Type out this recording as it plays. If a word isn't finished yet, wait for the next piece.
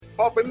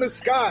up in the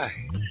sky.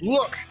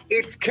 Look,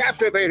 it's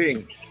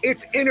captivating.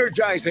 It's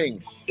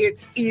energizing.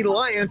 It's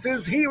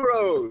Eliance's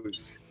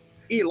Heroes.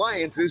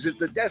 Eliance's is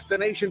the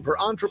destination for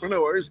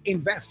entrepreneurs,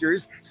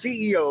 investors,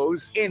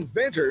 CEOs,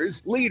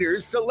 inventors,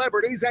 leaders,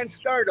 celebrities, and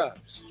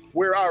startups,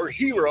 where our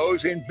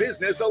heroes in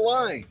business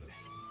align.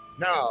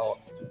 Now,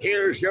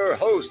 here's your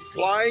host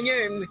flying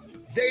in,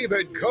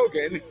 David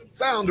Kogan,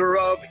 founder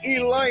of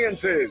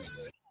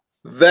Eliance's.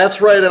 That's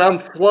right, and I'm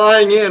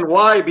flying in.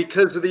 Why?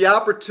 Because of the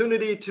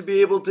opportunity to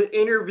be able to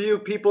interview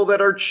people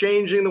that are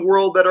changing the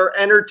world, that are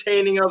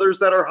entertaining others,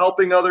 that are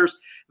helping others.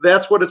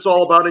 That's what it's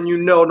all about. And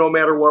no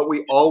matter what,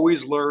 we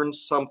always learn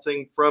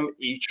something from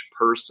each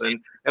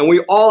person. And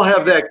we all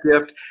have that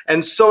gift.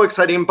 And so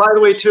exciting. And by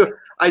the way, too,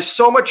 I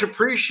so much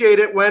appreciate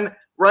it when,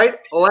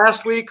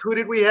 last week, who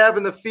did we have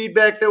in the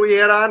feedback that we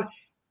had on?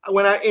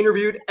 When I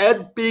interviewed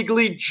Ed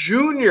Beagley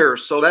Jr.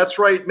 So that's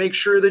right. Make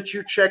sure that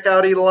you check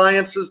out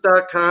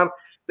Eliances.com.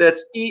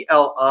 That's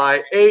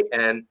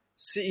ELIANCES.com.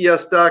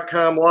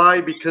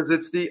 Why? Because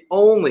it's the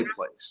only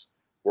place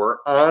where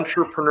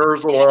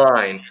entrepreneurs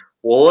align.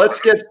 Well, let's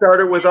get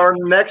started with our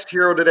next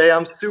hero today.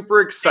 I'm super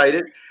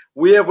excited.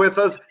 We have with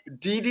us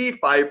Dee Dee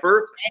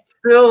Pfeiffer,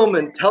 film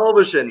and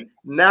television,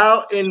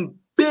 now in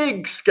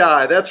Big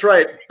Sky. That's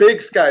right.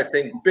 Big Sky.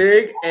 Think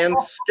big and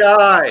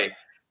sky.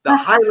 The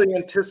highly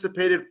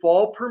anticipated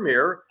fall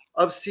premiere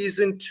of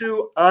season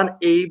 2 on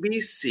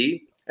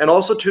ABC, and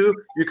also too,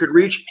 you could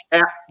reach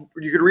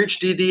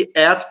Dee Dee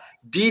at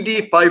Dee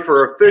Dee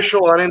Pfeiffer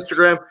Official on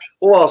Instagram.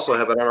 We'll also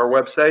have it on our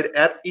website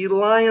at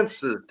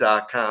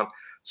Eliances.com.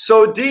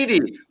 So Dee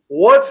Dee,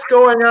 what's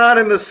going on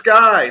in the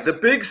sky, the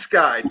big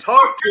sky?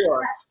 Talk to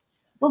us.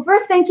 Well,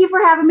 first, thank you for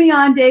having me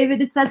on, David.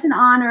 It's such an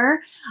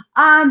honor.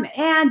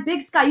 And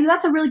Big Sky,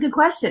 that's a really good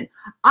question.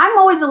 I'm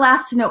always the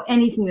last to know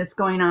anything that's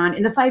going on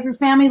in the Pfeiffer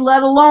family,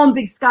 let alone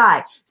Big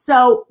Sky.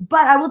 So,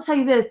 but I will tell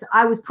you this,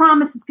 I was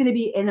promised it's going to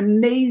be an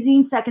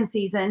amazing second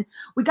season.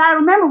 We got to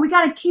remember, we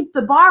got to keep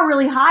the bar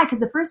really high because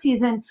the first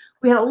season,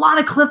 we had a lot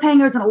of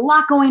cliffhangers and a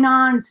lot going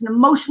on. It's an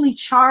emotionally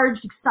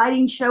charged,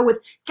 exciting show with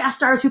guest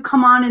stars who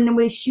come on and then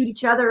we shoot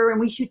each other and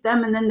we shoot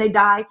them and then they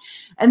die.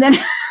 And then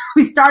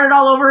we start it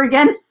all over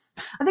again.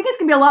 I think it's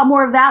going to be a lot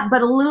more of that,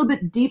 but a little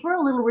bit deeper, a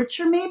little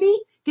richer maybe.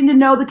 Getting to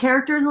know the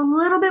characters a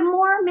little bit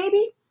more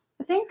maybe,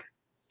 I think.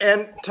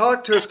 And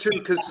talk to us too,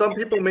 because some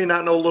people may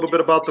not know a little bit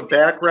about the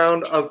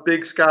background of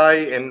Big Sky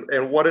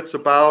and what it's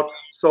about.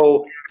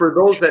 So for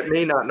those that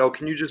may not know,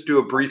 can you just do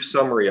a brief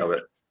summary of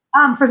it?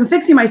 First, I'm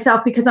fixing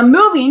myself because I'm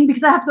moving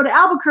because I have to go to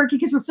Albuquerque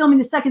because we're filming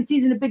the second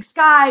season of Big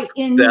Sky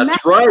in That's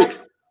Mexico. Right.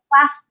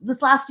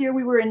 This last year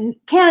we were in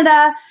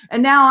Canada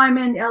and now I'm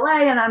in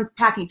LA and I'm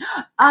packing.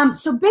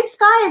 So Big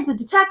Sky is a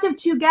detective,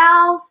 two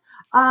gals.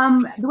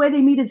 The way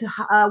they meet is,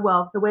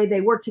 the way they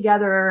work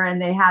together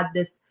and they had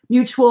this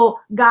mutual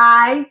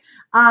guy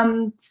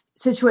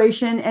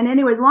situation. And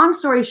anyways, long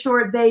story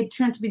short, they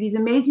turn to be these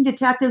amazing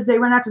detectives. They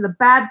run after the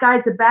bad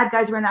guys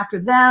run after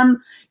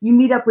them. You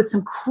meet up with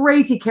some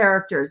crazy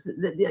characters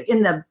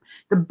in the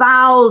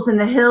bowels and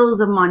the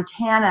hills of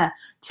Montana,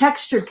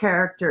 textured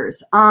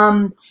characters.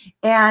 And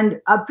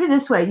put it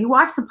this way, you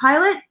watch the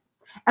pilot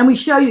and we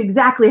show you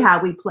exactly how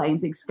we play in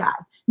Big Sky.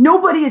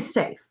 Nobody is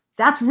safe.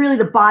 That's really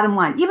the bottom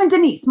line. Even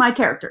Denise, my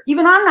character,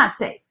 even I'm not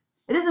safe.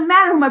 It doesn't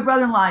matter who my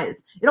brother-in-law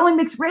is. It only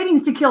makes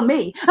ratings to kill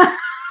me.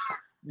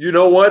 You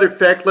know what? In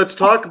fact, let's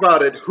talk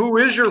about it. Who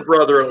is your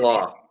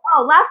brother-in-law?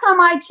 Oh, last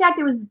time I checked,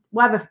 it was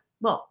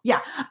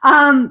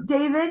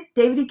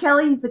David E.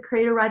 Kelly. He's the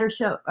creator, writer,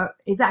 show.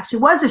 He's actually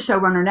was a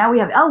showrunner. Now we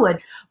have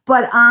Elwood.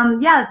 But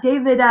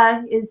David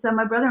is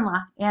my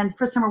brother-in-law, and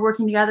first time we're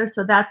working together.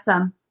 So that's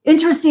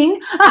interesting.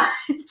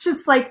 It's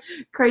just like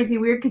crazy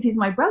weird because he's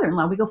my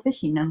brother-in-law. We go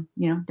fishing now,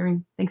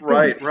 during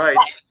Thanksgiving. Right.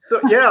 So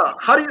yeah,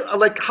 how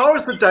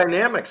is the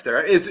dynamics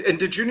there?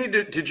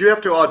 Did you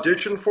have to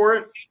audition for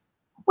it?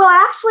 Well,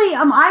 actually,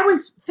 I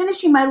was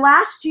finishing my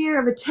last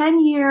year of a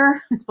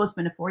 10-year, it's supposed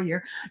to have been a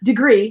 4-year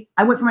degree.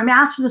 I went for my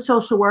master's of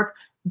social work,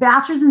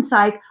 bachelor's in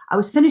psych. I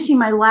was finishing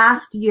my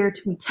last year. It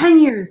took me 10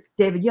 years,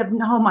 David.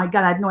 Oh my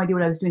God, I had no idea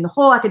what I was doing the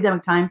whole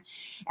academic time.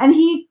 And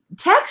he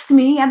texted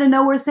me out of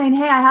nowhere saying,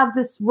 hey, I have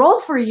this role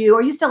for you.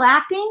 Are you still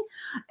acting?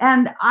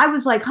 And I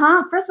was like,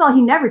 huh? First of all,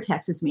 he never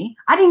texts me.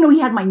 I didn't know he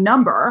had my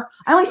number.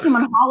 I only see him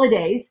on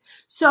holidays.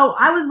 So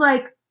I was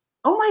like,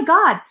 oh my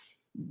God.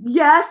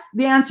 Yes,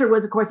 the answer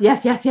was, of course,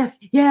 yes, EEEESSS.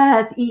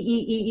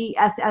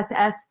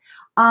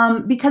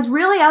 Because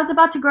really, I was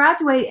about to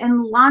graduate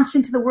and launch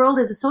into the world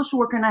as a social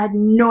worker, and I had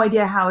no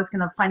idea how I was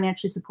going to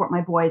financially support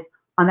my boys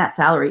on that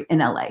salary in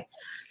LA.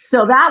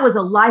 So that was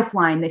a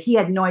lifeline that he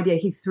had no idea.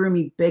 He threw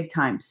me big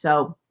time.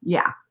 So,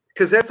 yeah.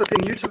 Because that's the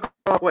thing. You took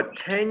off,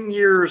 10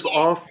 years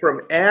off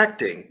from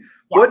acting.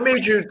 Yeah. What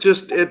made you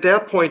just at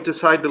that point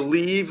decide to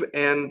leave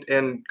and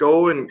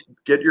go and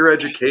get your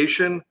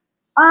education?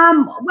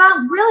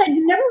 Well, really, I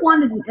never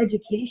wanted an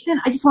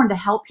education. I just wanted to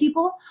help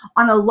people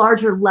on a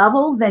larger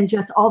level than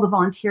just all the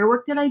volunteer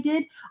work that I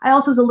did. I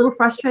also was a little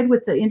frustrated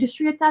with the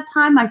industry at that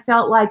time. I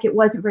felt like it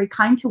wasn't very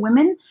kind to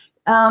women,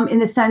 in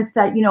the sense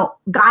that,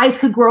 guys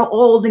could grow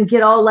old and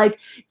get all like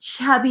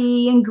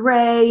chubby and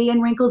gray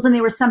and wrinkles, and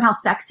they were somehow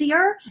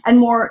sexier and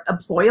more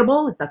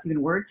employable, if that's even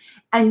a word.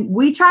 And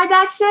we tried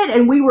that shit,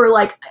 and we were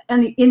like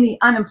in the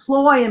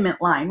unemployment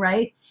line,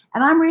 right?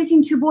 And I'm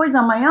raising 2 boys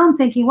on my own,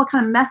 thinking, what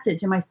kind of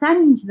message am I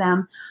sending to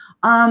them?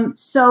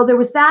 So there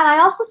was that. I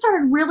also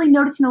started really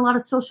noticing a lot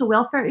of social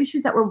welfare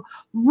issues that were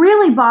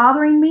really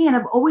bothering me. And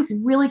I've always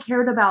really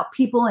cared about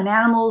people and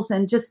animals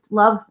and just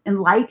love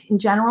and light in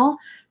general.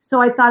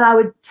 So I thought I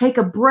would take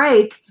a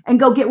break and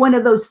go get one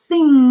of those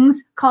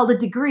things called a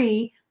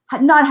degree,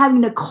 not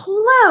having a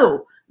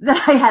clue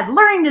that I had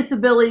learning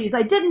disabilities.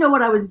 I didn't know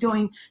what I was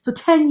doing. So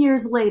 10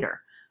 years later,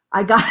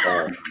 I got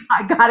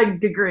a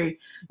degree.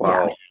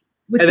 Wow. Yeah.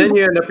 And then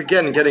you end up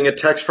again getting a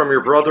text from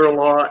your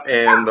brother-in-law,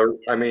 and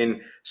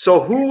so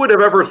who would have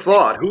ever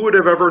thought? Who would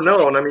have ever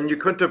known? I mean, you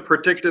couldn't have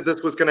predicted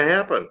this was going to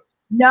happen.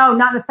 No,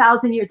 not in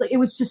 1,000 years. Like, it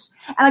was just,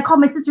 and I called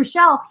my sister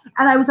Shell,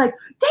 and I was like,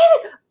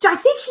 David, I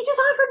think he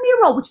just offered me a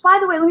role. Which, by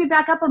the way, let me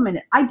back up a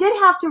minute. I did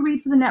have to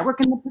read for the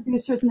network and the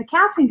producers and the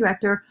casting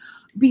director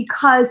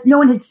because no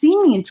one had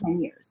seen me in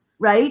 10 years,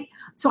 right?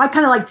 So I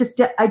kind of like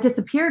I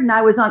disappeared, and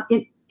I was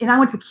and I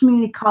went the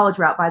community college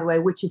route, by the way,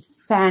 which is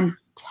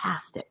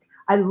fantastic.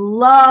 I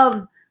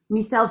love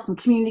myself some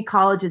community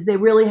colleges. They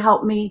really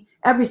helped me.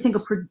 Every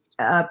single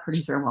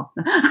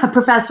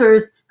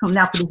professors, who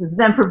now producers,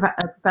 then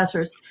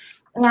professors.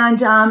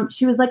 And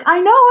she was like, I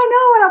know.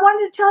 And I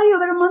wanted to tell you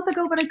about a month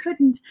ago, but I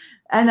couldn't.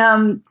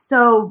 And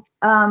so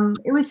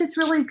it was just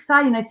really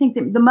exciting. I think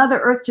that the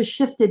Mother Earth just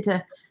shifted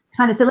to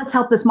kind of say, let's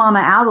help this mama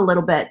out a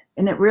little bit.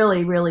 And it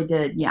really, really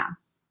did. Yeah.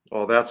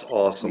 Oh, that's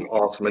awesome.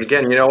 Awesome. And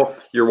again, you're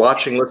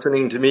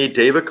listening to me,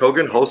 David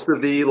Kogan, host of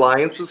the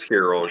Alliances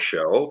Heroes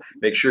Show.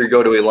 Make sure you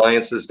go to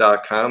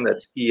alliances.com.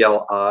 That's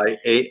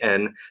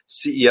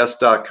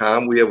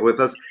ELIANCES.com. We have with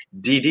us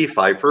Dee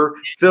Pfeiffer,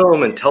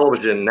 film and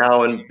television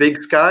now in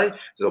Big Sky.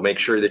 So make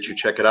sure that you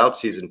check it out,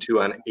 season 2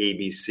 on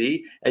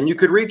ABC. And you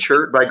could reach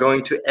her by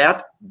going to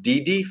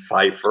 @Dee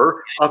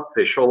Pfeiffer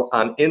official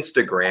on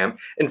Instagram.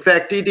 In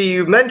fact, Dee,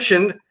 you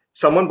mentioned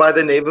someone by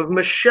the name of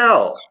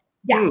Michelle.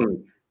 Yeah.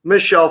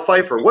 Michelle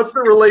Pfeiffer. What's the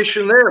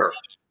relation there?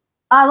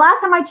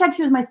 Last time I checked,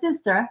 she was my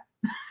sister.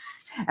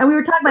 And we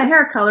were talking about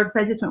hair color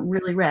because I just went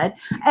really red.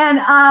 And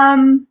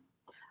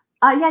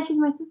yeah, she's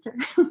my sister.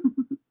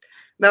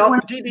 Now,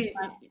 Dee,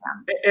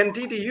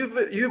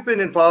 you've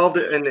been involved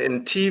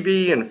in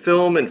TV and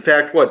film. In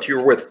fact, you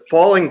were with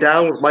Falling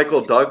Down with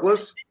Michael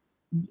Douglas?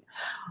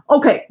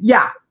 Okay,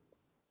 yeah.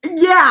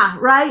 Yeah,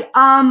 right.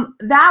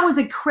 That was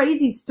a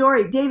crazy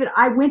story. David,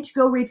 I went to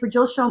go read for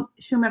Joel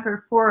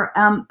Schumacher for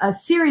a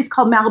series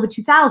called Malibu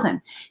 2000.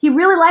 He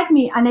really liked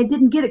me, and I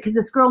didn't get it because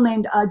this girl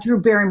named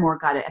Drew Barrymore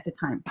got it at the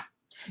time.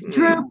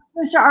 Drew,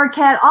 Patricia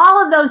Arquette,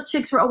 all of those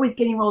chicks were always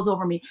getting roles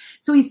over me.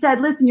 So he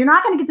said, listen, you're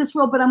not going to get this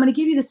role, but I'm going to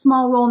give you the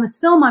small role in this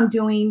film I'm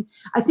doing.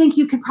 I think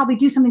you could probably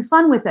do something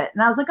fun with it.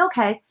 And I was like,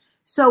 okay.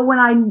 So when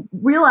I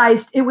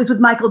realized it was with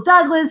Michael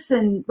Douglas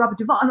and Robert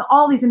Duvall and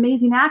all these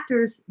amazing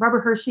actors,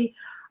 Robert Hershey,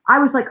 I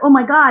was like, oh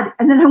my God.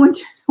 And then I went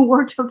to the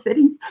wardrobe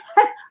fittings.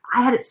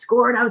 I had it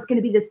scored. I was going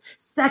to be this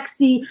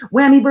sexy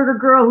whammy burger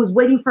girl who's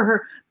waiting for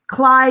her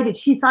Clyde. And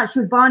she thought she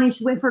was Bonnie.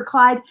 She's waiting for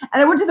Clyde.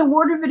 And I went to the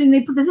wardrobe fitting.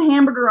 They put this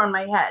hamburger on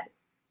my head.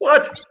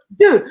 What?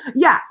 Dude,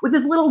 yeah, with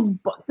this little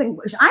thing.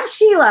 I'm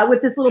Sheila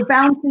with this little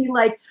bouncy,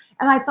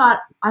 and I thought,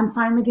 I'm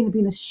finally going to be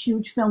in this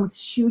huge film with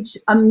huge,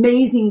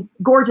 amazing,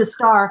 gorgeous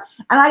star.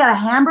 And I got a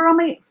hamburger on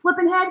my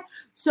flipping head.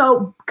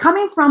 So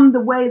coming from the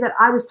way that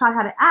I was taught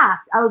how to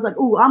act, I was like,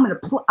 ooh, I'm going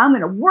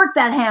to work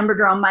that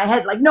hamburger on my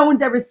head like no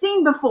one's ever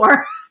seen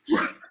before.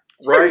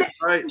 Right.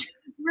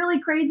 Really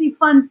crazy,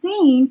 fun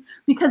scene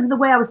because of the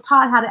way I was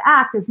taught how to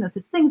act. There's no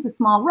such thing as a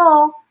small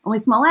role, only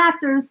small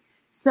actors.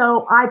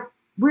 So I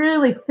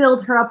really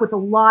filled her up with a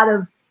lot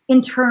of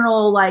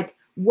internal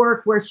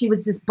work where she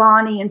was just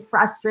Bonnie and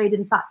frustrated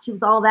and thought she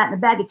was all that in a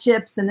bag of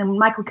chips. And then when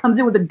Michael comes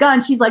in with a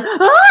gun, she's like,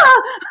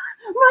 ah,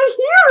 my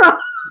hero.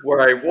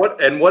 Right.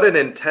 What an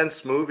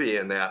intense movie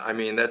in that. I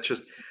mean, that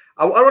just,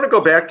 I want to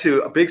go back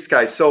to Big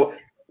Sky. So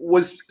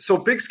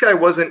Big Sky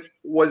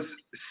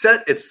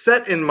it's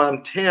set in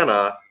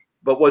Montana,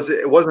 but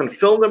it wasn't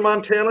filmed in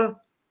Montana?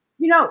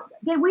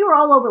 We were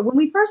all over. When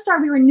we first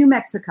started, we were in New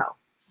Mexico.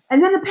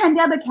 And then the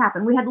pandemic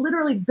happened. We had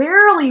literally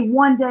barely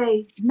one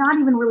day, not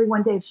even really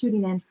one day of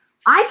shooting in.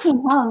 I came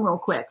home real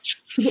quick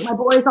to get my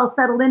boys all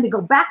settled in to go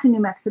back to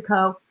New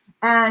Mexico.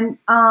 And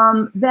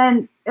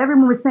then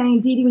everyone was saying,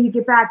 Dee, when you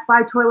get back,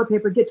 buy toilet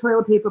paper, get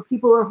toilet paper.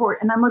 People are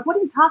hoarding. And I'm like, what are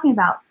you talking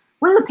about?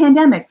 What is a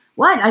pandemic?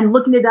 What? I'm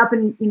looking it up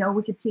in,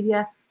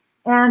 Wikipedia.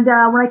 And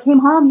when I came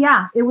home,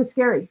 yeah, it was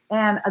scary.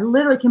 And I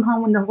literally came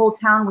home when the whole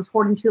town was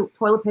hoarding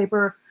toilet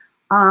paper.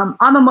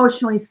 I'm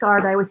emotionally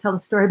scarred. I always tell the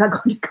story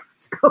about going to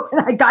Costco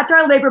and I got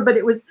toilet paper, but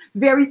it was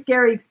very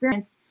scary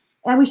experience.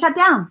 And we shut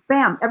down.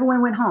 Bam,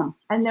 everyone went home.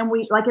 And then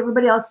we, like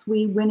everybody else,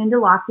 we went into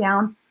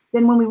lockdown.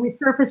 Then when we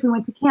resurfaced, we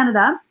went to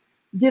Canada,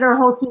 did our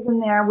whole season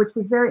there, which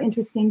was very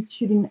interesting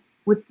shooting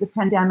with the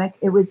pandemic.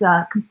 It was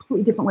a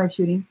completely different way of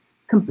shooting,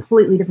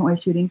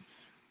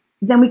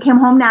 Then we came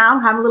home now,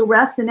 have a little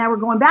rest, and now we're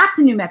going back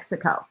to New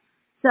Mexico.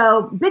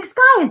 So Big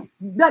Sky is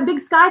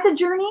a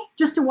journey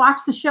just to watch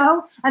the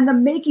show, and the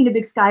making of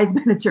Big Sky has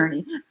been a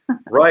journey.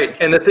 Right.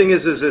 And the thing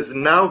is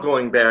now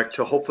going back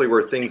to hopefully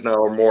where things now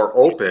are more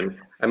open.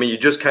 I mean, you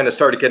just kind of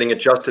started getting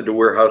adjusted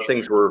to how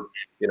things were,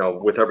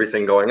 with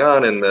everything going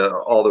on and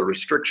all the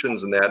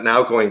restrictions and that.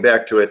 Now going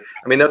back to it,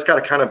 I mean, that's got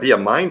to kind of be a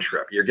mind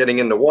trip. You're getting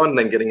into one,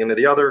 then getting into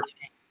the other.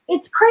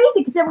 It's crazy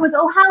because everyone's,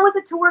 how was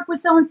it to work with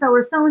so-and-so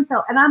or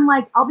so-and-so? And I'm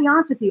like, I'll be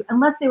honest with you,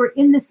 unless they were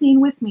in the scene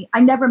with me, I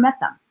never met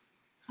them.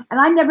 And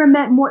I never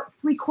met more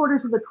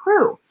 3/4 of the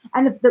crew.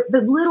 And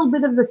the little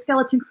bit of the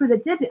skeleton crew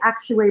that did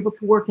actually were able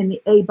to work in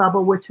the A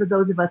bubble, which are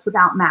those of us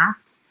without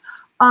masks.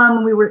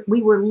 We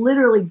were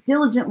literally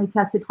diligently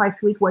tested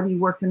twice a week, whether you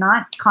worked or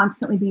not,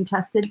 constantly being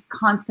tested,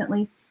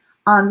 constantly.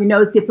 Your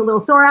nose gets a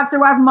little sore after a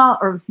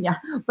while,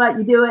 but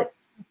you do it.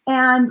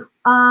 And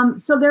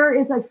so there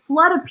is a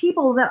flood of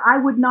people that I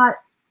would not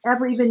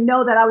ever even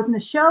know that I was in the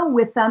show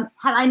with them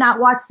had I not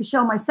watched the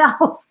show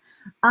myself.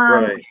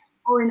 Right.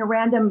 Or in a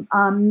random,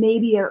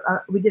 maybe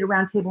we did a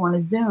roundtable on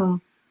a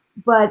Zoom,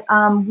 but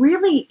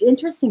really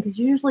interesting because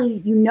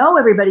usually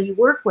everybody you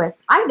work with.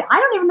 I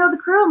don't even know the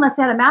crew unless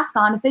they had a mask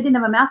on. If they didn't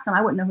have a mask on,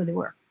 I wouldn't know who they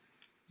were.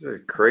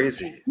 It's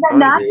crazy.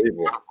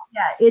 Unbelievable.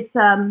 Yeah, it's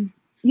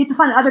you have to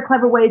find other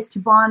clever ways to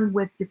bond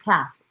with your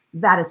cast.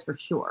 That is for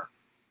sure.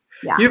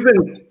 Yeah.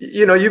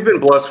 You've been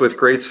blessed with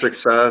great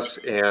success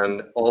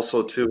and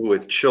also too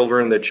with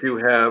children that you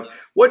have.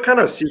 What kind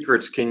of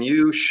secrets can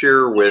you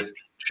share with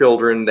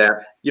children that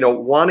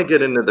want to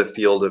get into the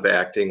field of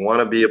acting, want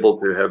to be able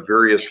to have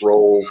various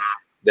roles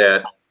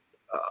that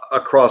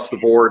across the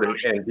board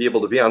and be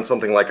able to be on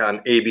something like on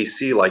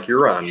ABC like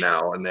you're on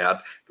now, and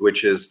that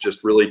which is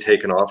just really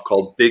taken off,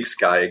 called Big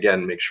Sky?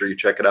 Again, make sure you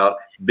check it out,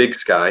 Big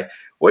Sky.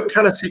 What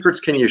kind of secrets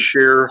can you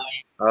share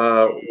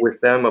with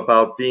them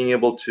about being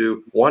able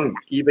to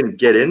even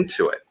get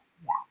into it?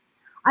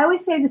 I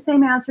always say the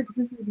same answer because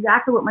this is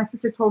exactly what my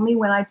sister told me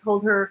when I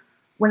told her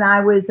when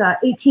I was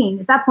 18.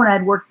 At that point, I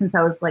had worked since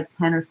I was like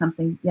 10 or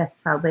something. Yes,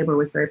 child labor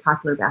was very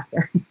popular back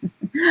there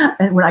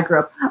and when I grew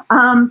up.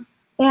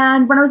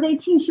 And when I was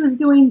 18, she was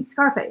doing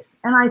Scarface.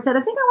 And I said,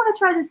 I think I want to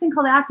try this thing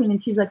called acting.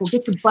 And she's like, well,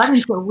 get your butt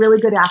into a really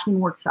good acting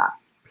workshop,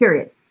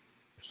 period.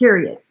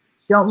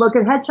 Don't look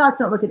at headshots.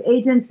 Don't look at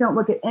agents. Don't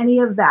look at any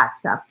of that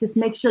stuff. Just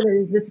make sure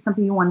that this is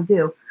something you want to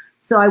do.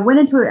 So I went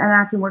into an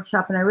acting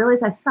workshop and I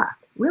realized I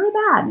sucked really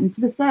bad. And to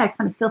this day, I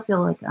kind of still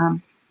feel like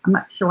I'm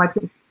not sure why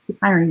people keep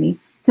hiring me.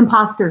 It's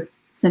imposter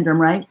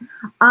syndrome, right?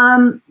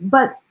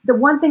 But the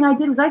one thing I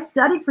did was I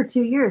studied for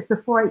 2 years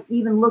before I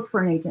even looked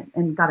for an agent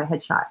and got a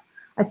headshot.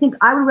 I think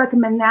I would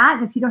recommend that.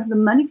 And if you don't have the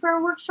money for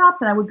a workshop,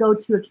 then I would go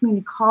to a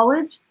community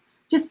college.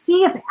 Just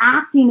see if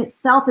acting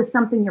itself is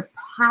something you're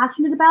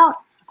passionate about.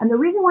 And the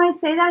reason why I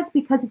say that is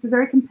because it's a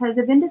very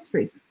competitive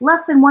industry.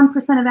 Less than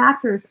 1% of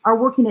actors are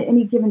working at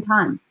any given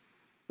time,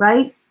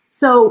 right?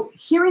 So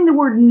hearing the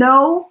word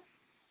no,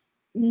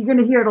 you're going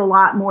to hear it a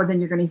lot more than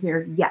you're going to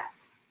hear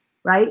yes,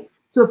 right?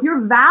 So if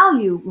your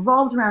value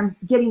revolves around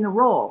getting the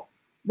role,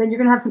 then you're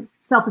going to have some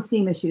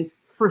self-esteem issues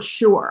for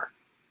sure,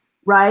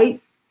 right?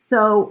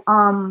 So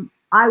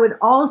I would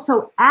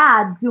also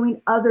add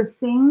doing other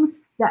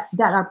things that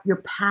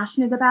you're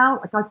passionate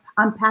about. Like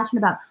I'm passionate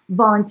about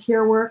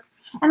volunteer work.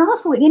 And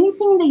also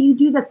anything that you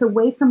do that's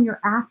away from your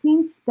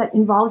acting that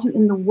involves you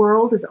in the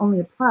world is only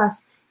a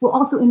plus, will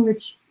also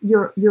enrich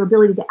your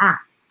ability to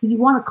act. Because you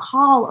want to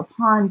call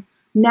upon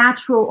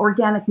natural,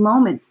 organic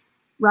moments,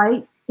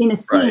 right? In a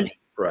scene.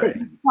 Right. That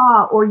you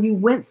saw or you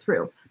went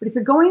through. But if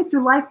you're going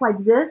through life like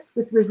this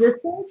with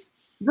resistance,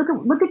 look at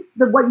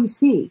what you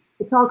see.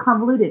 It's all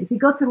convoluted. If you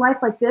go through life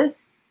like this,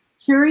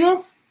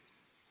 curious,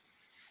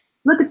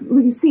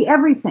 you see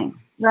everything,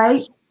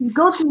 right? You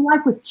go through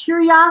life with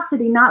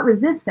curiosity, not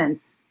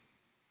resistance.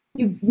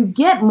 You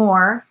get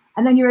more,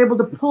 and then you're able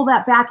to pull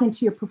that back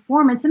into your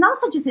performance, and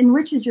also just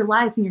enriches your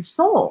life and your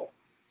soul,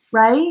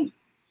 right?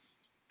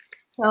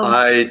 So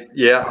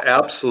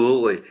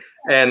absolutely.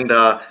 And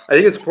I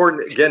think it's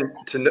important, again,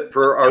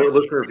 for our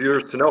listener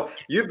viewers to know,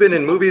 you've been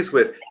in movies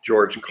with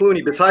George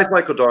Clooney, besides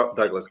Michael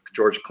Douglas,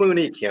 George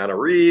Clooney, Keanu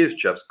Reeves,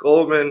 Jeff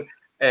Goldblum,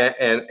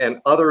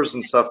 and others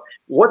and stuff.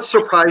 What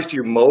surprised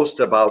you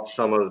most about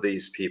some of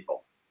these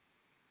people?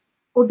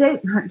 Well,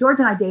 George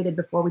and I dated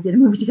before we did a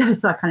movie together,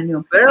 so I kind of knew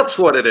him. That's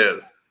what it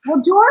is.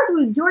 Well, George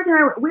and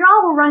I, we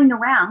all were running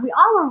around. We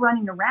all were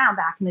running around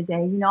back in the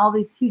day. All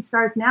these huge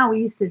stars now,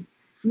 we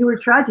were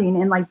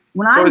trudging. And like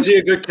is he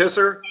a good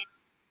kisser?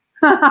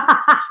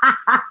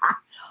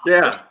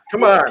 Yeah,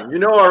 come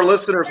on. Our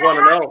listeners want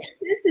to know.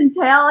 Kiss and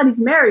tell, and he's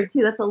married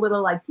too. That's a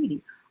little like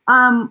Petey.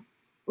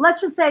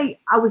 Let's just say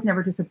I was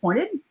never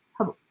disappointed.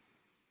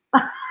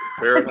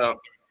 Fair enough.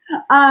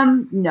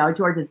 No,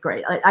 George is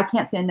great. I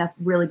can't say enough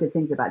really good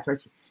things about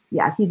George.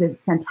 Yeah, he's a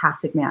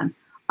fantastic man.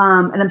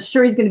 And I'm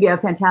sure he's going to be a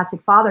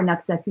fantastic father now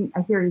because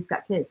I hear he's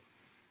got kids.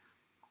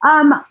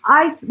 Oh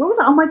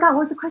my God, what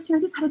was the question? I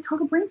just had a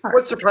total brain fart.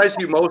 What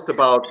surprised you most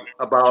about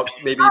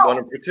maybe one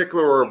in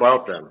particular or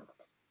about them?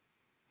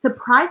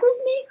 Surprises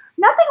me?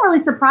 Nothing really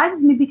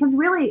surprises me because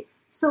really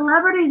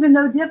celebrities are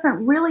no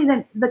different really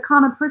than the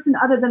common person,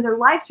 other than their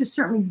lives are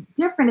certainly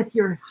different if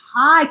you're a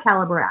high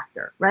caliber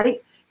actor,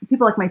 right?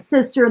 People like my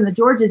sister and the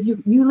Georges,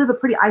 you live a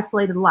pretty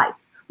isolated life.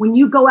 When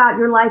you go out,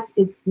 your life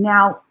is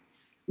now,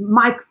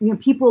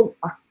 people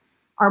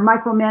are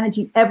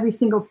micromanaging every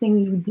single thing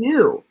you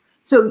do.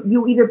 So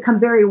you either become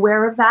very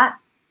aware of that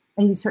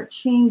and you start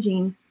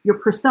changing your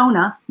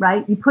persona,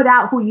 right? You put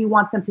out who you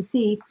want them to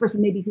see versus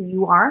maybe who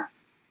you are,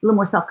 a little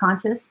more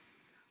self-conscious.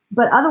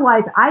 But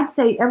otherwise, I'd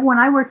say everyone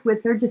I worked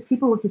with, they're just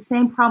people with the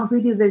same problems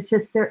we do. There's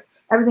just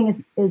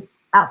everything is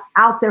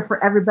out there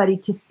for everybody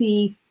to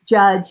see,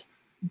 judge,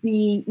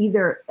 be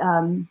either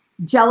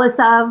jealous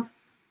of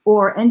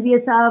or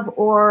envious of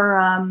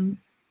or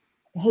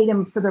hate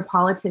them for their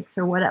politics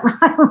or whatever.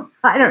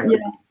 I don't,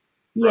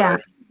 yeah.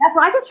 Right. That's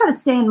why I just try to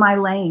stay in my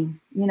lane,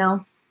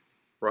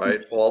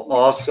 Right. Well,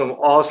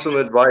 awesome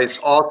advice.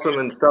 Awesome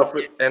and stuff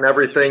and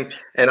everything.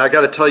 And I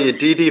got to tell you,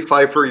 Dee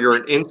Pfeiffer, you're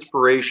an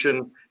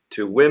inspiration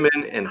to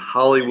women in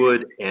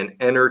Hollywood and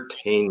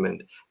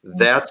entertainment.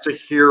 That's a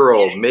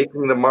hero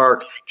making the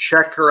mark.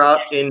 Check her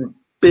out in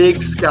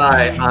Big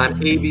Sky on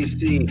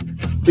ABC.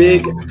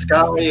 Big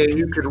Sky, and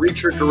you can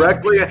reach her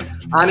directly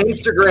on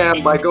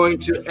Instagram by going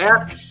to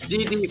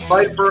 @Dee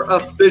Pfeiffer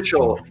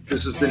Official.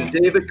 This has been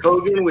David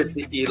Kogan with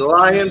the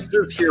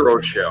Alliance's Hero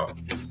Show.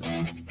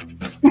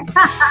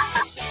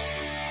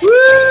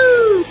 Woo!